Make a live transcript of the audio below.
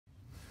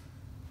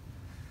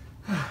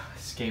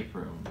escape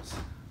rooms.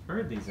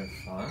 Heard these are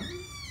fun.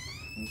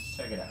 Let's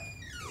check it out.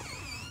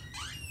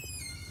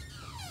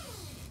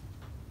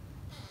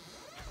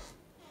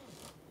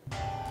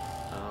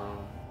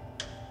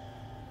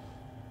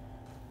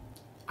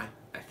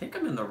 I think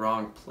I'm in the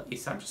wrong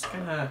place. I'm just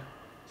gonna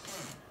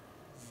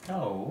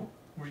go.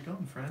 Where you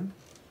going, friend?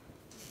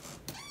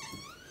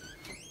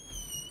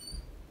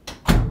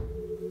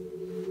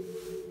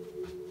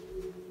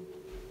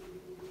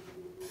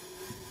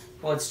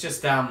 Well, it's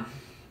just, I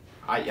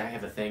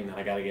have a thing that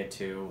I gotta get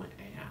to,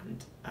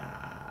 and,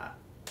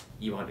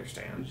 you I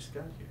understand. just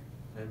got here.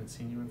 I haven't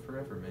seen you in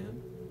forever,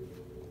 man.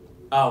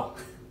 Oh,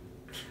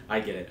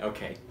 I get it,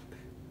 okay.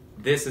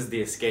 This is the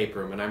escape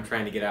room, and I'm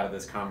trying to get out of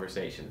this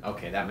conversation.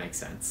 Okay, that makes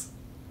sense.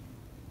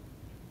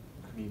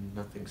 I mean,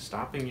 nothing's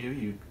stopping you.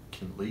 You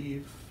can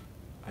leave.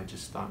 I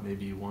just thought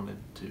maybe you wanted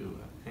to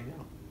hang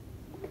out.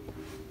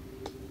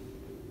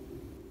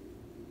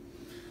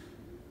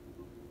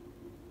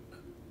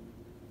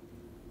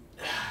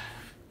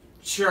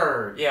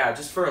 Sure, yeah,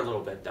 just for a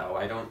little bit, though.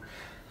 I don't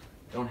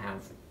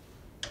have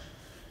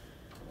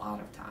a lot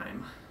of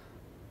time.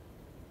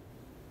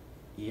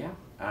 Yeah,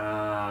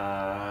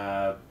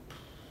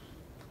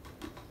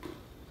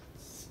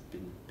 it's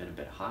been a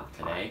bit hot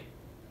today.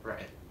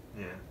 Right.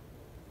 Yeah.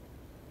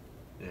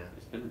 Yeah.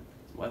 The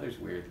weather's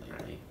weird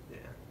lately. Right. Yeah.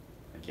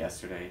 Like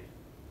yesterday,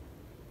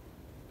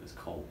 it was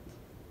cold.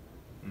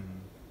 Mm-hmm.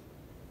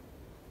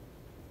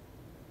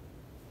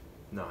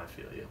 No, I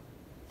feel you.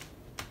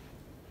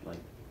 Like,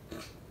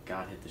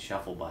 God hit the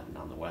shuffle button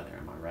on the weather,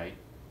 am I right?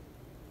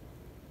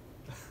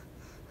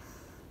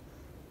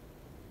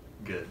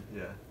 Good,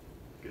 yeah.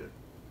 Good.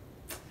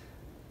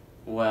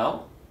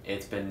 Well,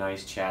 it's been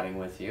nice chatting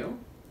with you.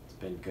 It's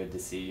been good to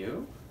see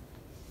you.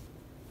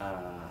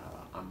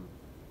 I'm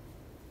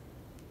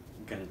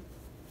gonna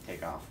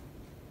take off.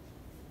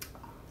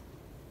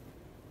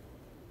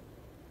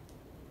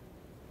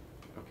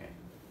 Okay.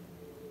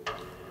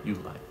 You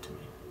lied to me.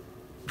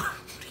 What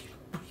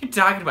are you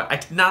talking about? I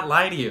did not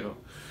lie to you.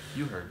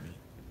 You hurt me.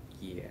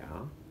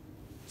 Yeah.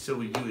 So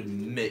you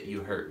admit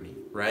you hurt me,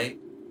 right?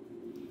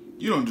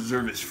 You don't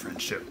deserve his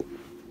friendship.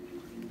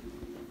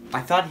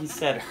 I thought he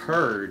said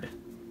heard.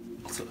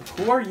 So,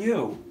 who are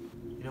you?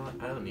 You know what?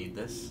 I don't need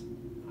this.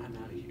 I'm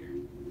out of here.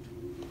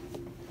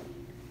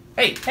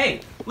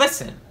 Hey,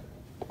 listen.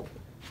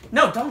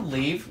 No, don't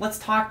leave. Let's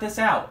talk this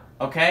out,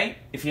 okay?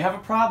 If you have a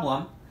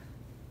problem,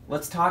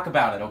 let's talk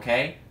about it,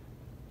 okay?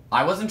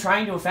 I wasn't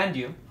trying to offend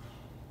you.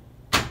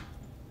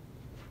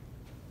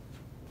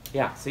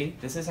 Yeah, see?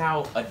 This is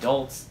how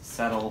adults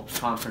settle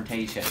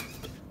confrontation.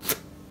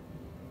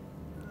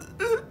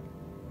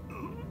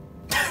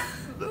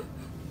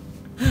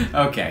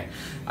 Okay,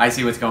 I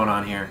see what's going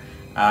on here.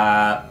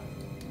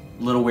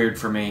 Little weird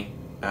for me.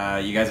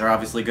 You guys are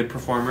obviously good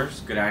performers,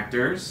 good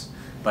actors,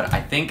 but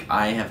I think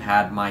I have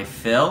had my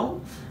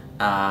fill.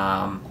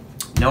 No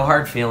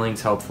hard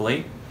feelings,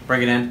 hopefully.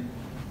 Bring it in.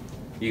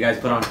 You guys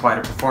put on quite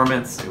a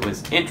performance. It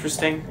was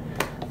interesting.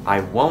 I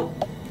won't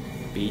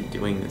be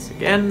doing this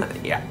again.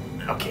 Yeah,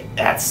 okay,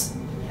 that's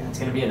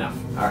gonna be enough.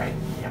 All right,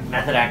 yeah,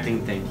 method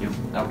acting, thank you.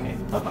 Okay,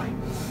 bye-bye.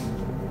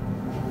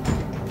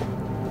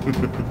 Ha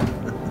ha ha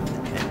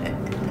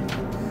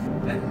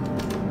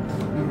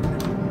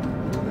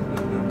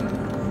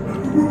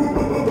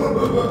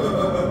ha!